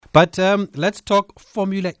But let's talk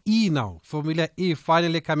Formula E now. Formula E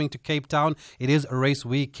finally coming to Cape Town. It is a race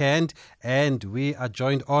weekend, and we are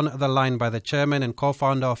joined on the line by the chairman and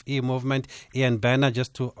co-founder of E-Movement, Ian Banner,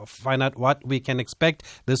 just to find out what we can expect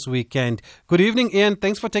this weekend. Good evening, Ian.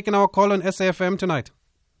 Thanks for taking our call on SAFM tonight.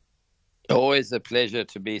 Always a pleasure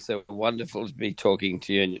to be so wonderful to be talking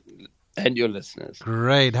to you and your listeners.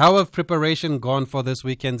 Great. How have preparation gone for this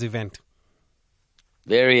weekend's event?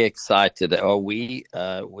 Very excited are we.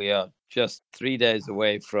 We are just 3 days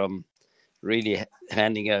away from really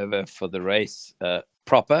handing over for the race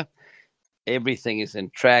proper. Everything is in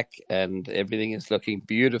track and everything is looking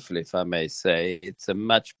beautiful, if I may say. It's a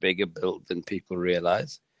much bigger build than people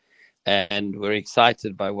realize. And we're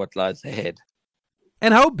excited by what lies ahead.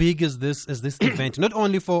 And how big is this event, not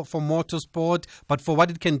only for motorsport, but for what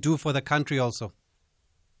it can do for the country also?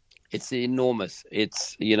 It's enormous.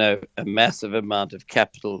 It's, a massive amount of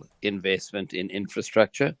capital investment in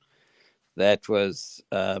infrastructure. That was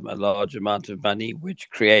a large amount of money, which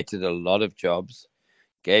created a lot of jobs,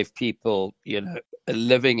 gave people, a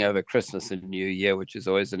living over Christmas and New Year, which is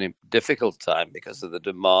always a difficult time because of the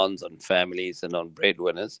demands on families and on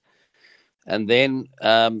breadwinners. And then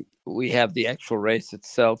we have the actual race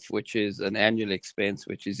itself, which is an annual expense,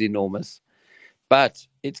 which is enormous. But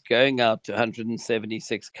it's going out to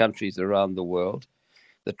 176 countries around the world.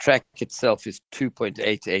 The track itself is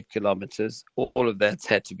 2.88 kilometers. All of that's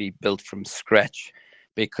had to be built from scratch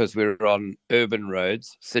because we're on urban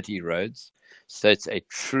roads, city roads. So it's a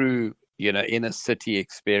true, inner city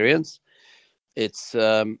experience. It's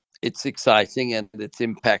exciting and it's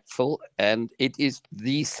impactful, and it is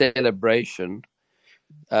the celebration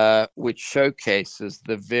which showcases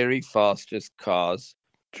the very fastest cars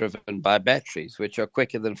driven by batteries, which are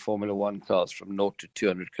quicker than Formula One cars from 0 to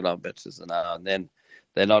 200 kilometers an hour. And then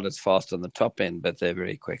they're not as fast on the top end, but they're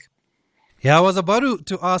very quick. Yeah, I was about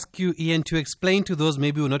to ask you, Ian, to explain to those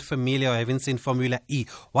maybe who are not familiar or haven't seen Formula E,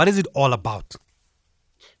 what is it all about?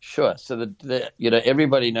 Sure. So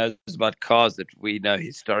everybody knows about cars that we know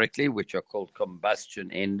historically, which are called combustion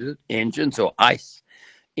engines or ICE,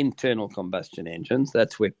 internal combustion engines.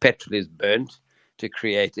 That's where petrol is burnt to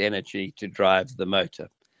create energy to drive the motor.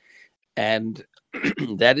 And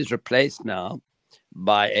that is replaced now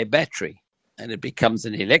by a battery, and it becomes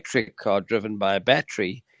an electric car driven by a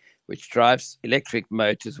battery, which drives electric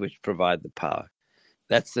motors which provide the power.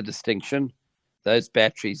 That's the distinction. Those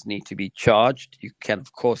batteries need to be charged. You can,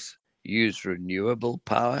 of course, use renewable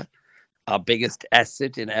power. Our biggest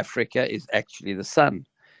asset in Africa is actually the sun.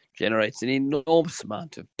 It generates an enormous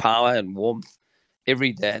amount of power and warmth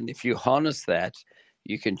every day. And if you harness that,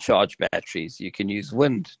 you can charge batteries. You can use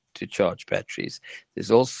wind to charge batteries. There's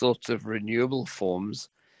all sorts of renewable forms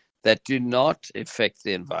that do not affect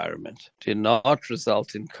the environment, do not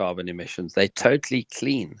result in carbon emissions. They're totally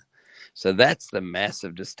clean. So that's the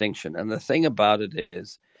massive distinction. And the thing about it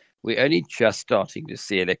is we're only just starting to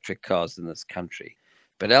see electric cars in this country.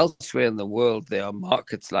 But elsewhere in the world, there are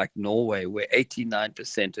markets like Norway where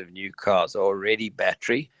 89% of new cars are already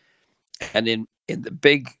battery. And in the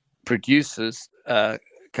big producers,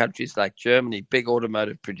 countries like Germany, big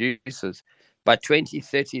automotive producers, by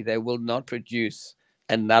 2030, they will not produce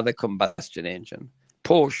another combustion engine.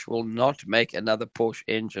 Porsche will not make another Porsche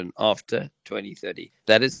engine after 2030.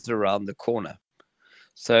 That is around the corner.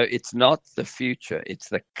 So it's not the future, it's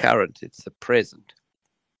the current, it's the present.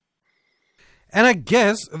 And I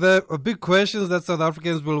guess the big questions that South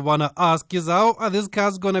Africans will want to ask is, how are these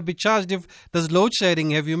cars going to be charged if there's load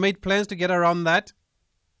shedding? Have you made plans to get around that?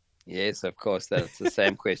 Yes, of course. That's the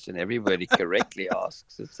same question everybody correctly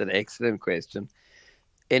asks. It's an excellent question.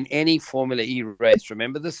 In any Formula E race,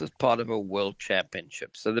 remember, this is part of a world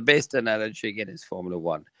championship. So the best analogy again is Formula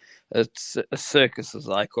One. It's a circus, as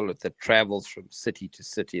I call it, that travels from city to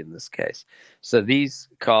city in this case. So these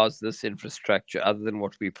cars, this infrastructure, other than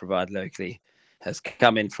what we provide locally, has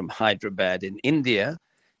come in from Hyderabad in India.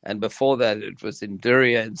 And before that, it was in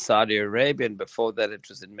Diriyah in Saudi Arabia. And before that, it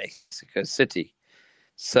was in Mexico City.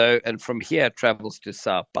 So, and from here, it travels to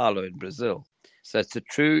Sao Paulo in Brazil. So it's a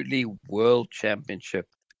truly world championship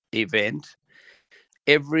event.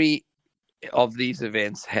 Every of these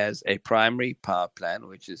events has a primary power plant,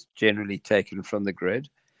 which is generally taken from the grid.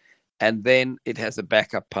 And then it has a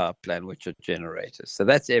backup power plant, which are generators. So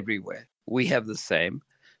that's everywhere. We have the same.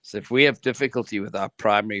 So if we have difficulty with our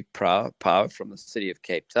primary power from the city of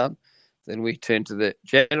Cape Town, then we turn to the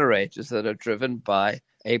generators that are driven by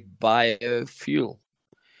a biofuel,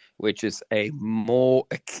 which is a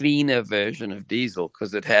cleaner version of diesel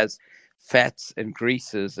because it has fats and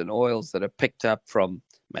greases and oils that are picked up from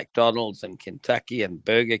McDonald's and Kentucky and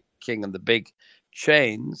Burger King and the big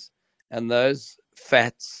chains. And those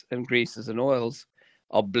fats and greases and oils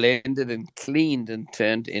are blended and cleaned and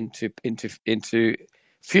turned into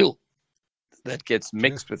fuel that gets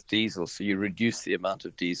mixed with diesel. So you reduce the amount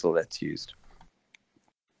of diesel that's used.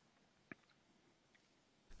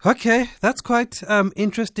 Okay, that's quite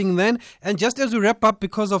interesting then. And just as we wrap up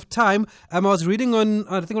because of time, I was reading on,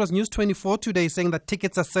 I think it was News 24 today, saying that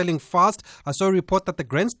tickets are selling fast. I saw a report that the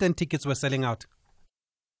grandstand tickets were selling out.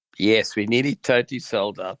 Yes, we nearly totally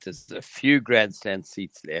sold out. There's a few grandstand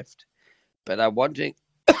seats left. But I want to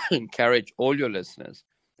encourage all your listeners.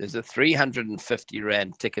 There's a 350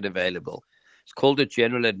 Rand ticket available. It's called a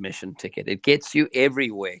general admission ticket. It gets you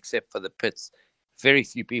everywhere except for the pits. Very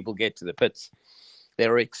few people get to the pits.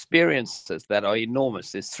 There are experiences that are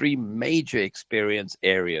enormous. There's three major experience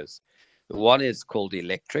areas. One is called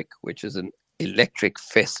Electric, which is an electric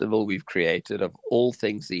festival we've created of all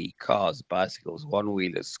things cars, bicycles,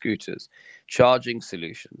 one-wheelers, scooters, charging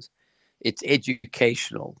solutions. It's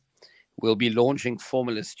educational. We'll be launching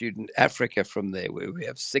Formula Student Africa from there, where we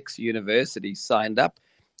have 6 universities signed up,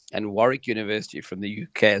 and Warwick University from the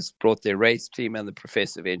UK has brought their race team and the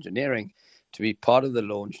Professor of Engineering to be part of the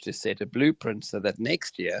launch to set a blueprint so that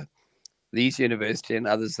next year, these universities and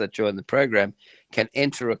others that join the program can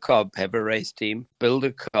enter a car, have a race team, build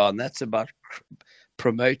a car, and that's about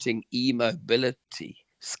promoting e-mobility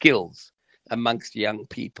skills amongst young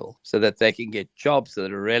people so that they can get jobs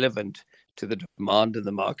that are relevant to the demand in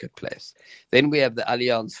the marketplace. Then we have the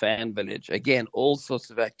Allianz Fan Village. Again, all sorts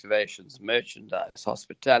of activations, merchandise,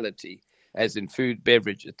 hospitality, as in food,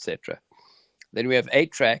 beverage, etc. Then we have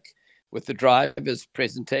A-Track with the driver's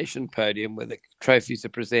presentation podium where the trophies are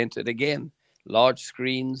presented. Again, large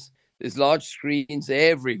screens. There's large screens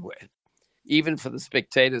everywhere. Even for the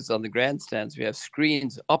spectators on the grandstands, we have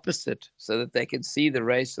screens opposite so that they can see the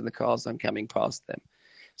race and the cars oncoming past them.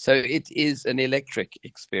 So it is an electric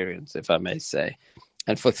experience, if I may say.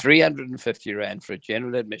 And for 350 Rand for a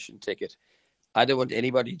general admission ticket, I don't want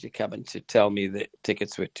anybody to come and to tell me that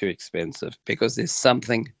tickets were too expensive, because there's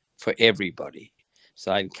something for everybody.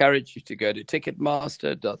 So I encourage you to go to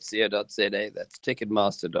ticketmaster.co.za, that's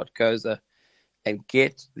ticketmaster.coza, and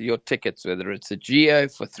get your tickets, whether it's a Geo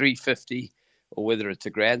for 350 or whether it's a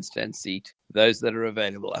grandstand seat. Those that are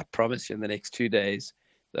available, I promise you in the next 2 days,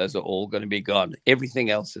 those are all going to be gone. Everything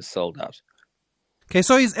else is sold out. Okay,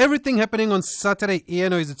 so is everything happening on Saturday,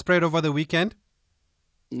 Ian, or is it spread over the weekend?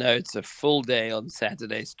 No, it's a full day on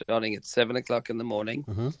Saturday, starting at 7 o'clock in the morning.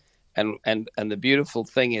 Mm-hmm. And the beautiful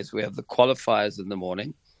thing is we have the qualifiers in the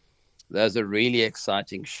morning. Those are really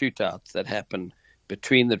exciting shootouts that happen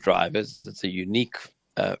between the drivers. It's a unique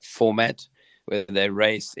format where they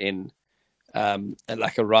race in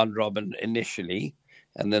like a round robin initially,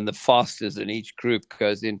 and then the fastest in each group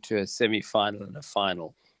goes into a semi-final and a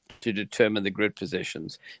final to determine the grid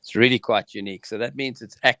positions. It's really quite unique. So that means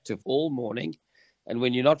it's active all morning. And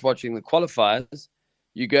when you're not watching the qualifiers,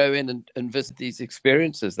 you go in and visit these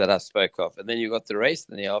experiences that I spoke of. And then you've got the race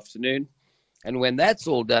in the afternoon. And when that's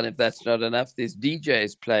all done, if that's not enough, there's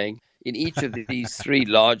DJs playing in each of these 3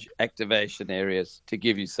 large activation areas to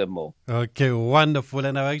give you some more. Okay, wonderful.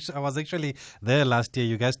 And I was actually there last year.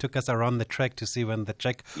 You guys took us around the track to see when the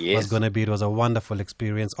track was going to be. It was a wonderful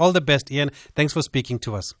experience. All the best, Ian. Thanks for speaking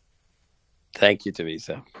to us. Thank you,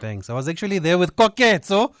 Tembisa. Thanks. I was actually there with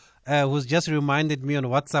Koketso, who's just reminded me on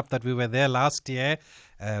WhatsApp that we were there last year.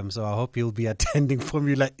 So I hope you'll be attending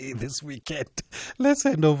Formula E this weekend. Let's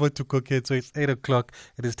head over to Koketso. It's 8 o'clock.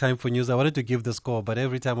 It is time for news. I wanted to give the score, but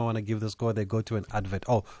every time I want to give the score, they go to an advert.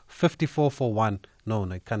 Oh, 54 for 1. No,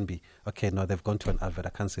 it can't be. Okay, no, they've gone to an advert. I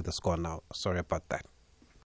can't see the score now. Sorry about that.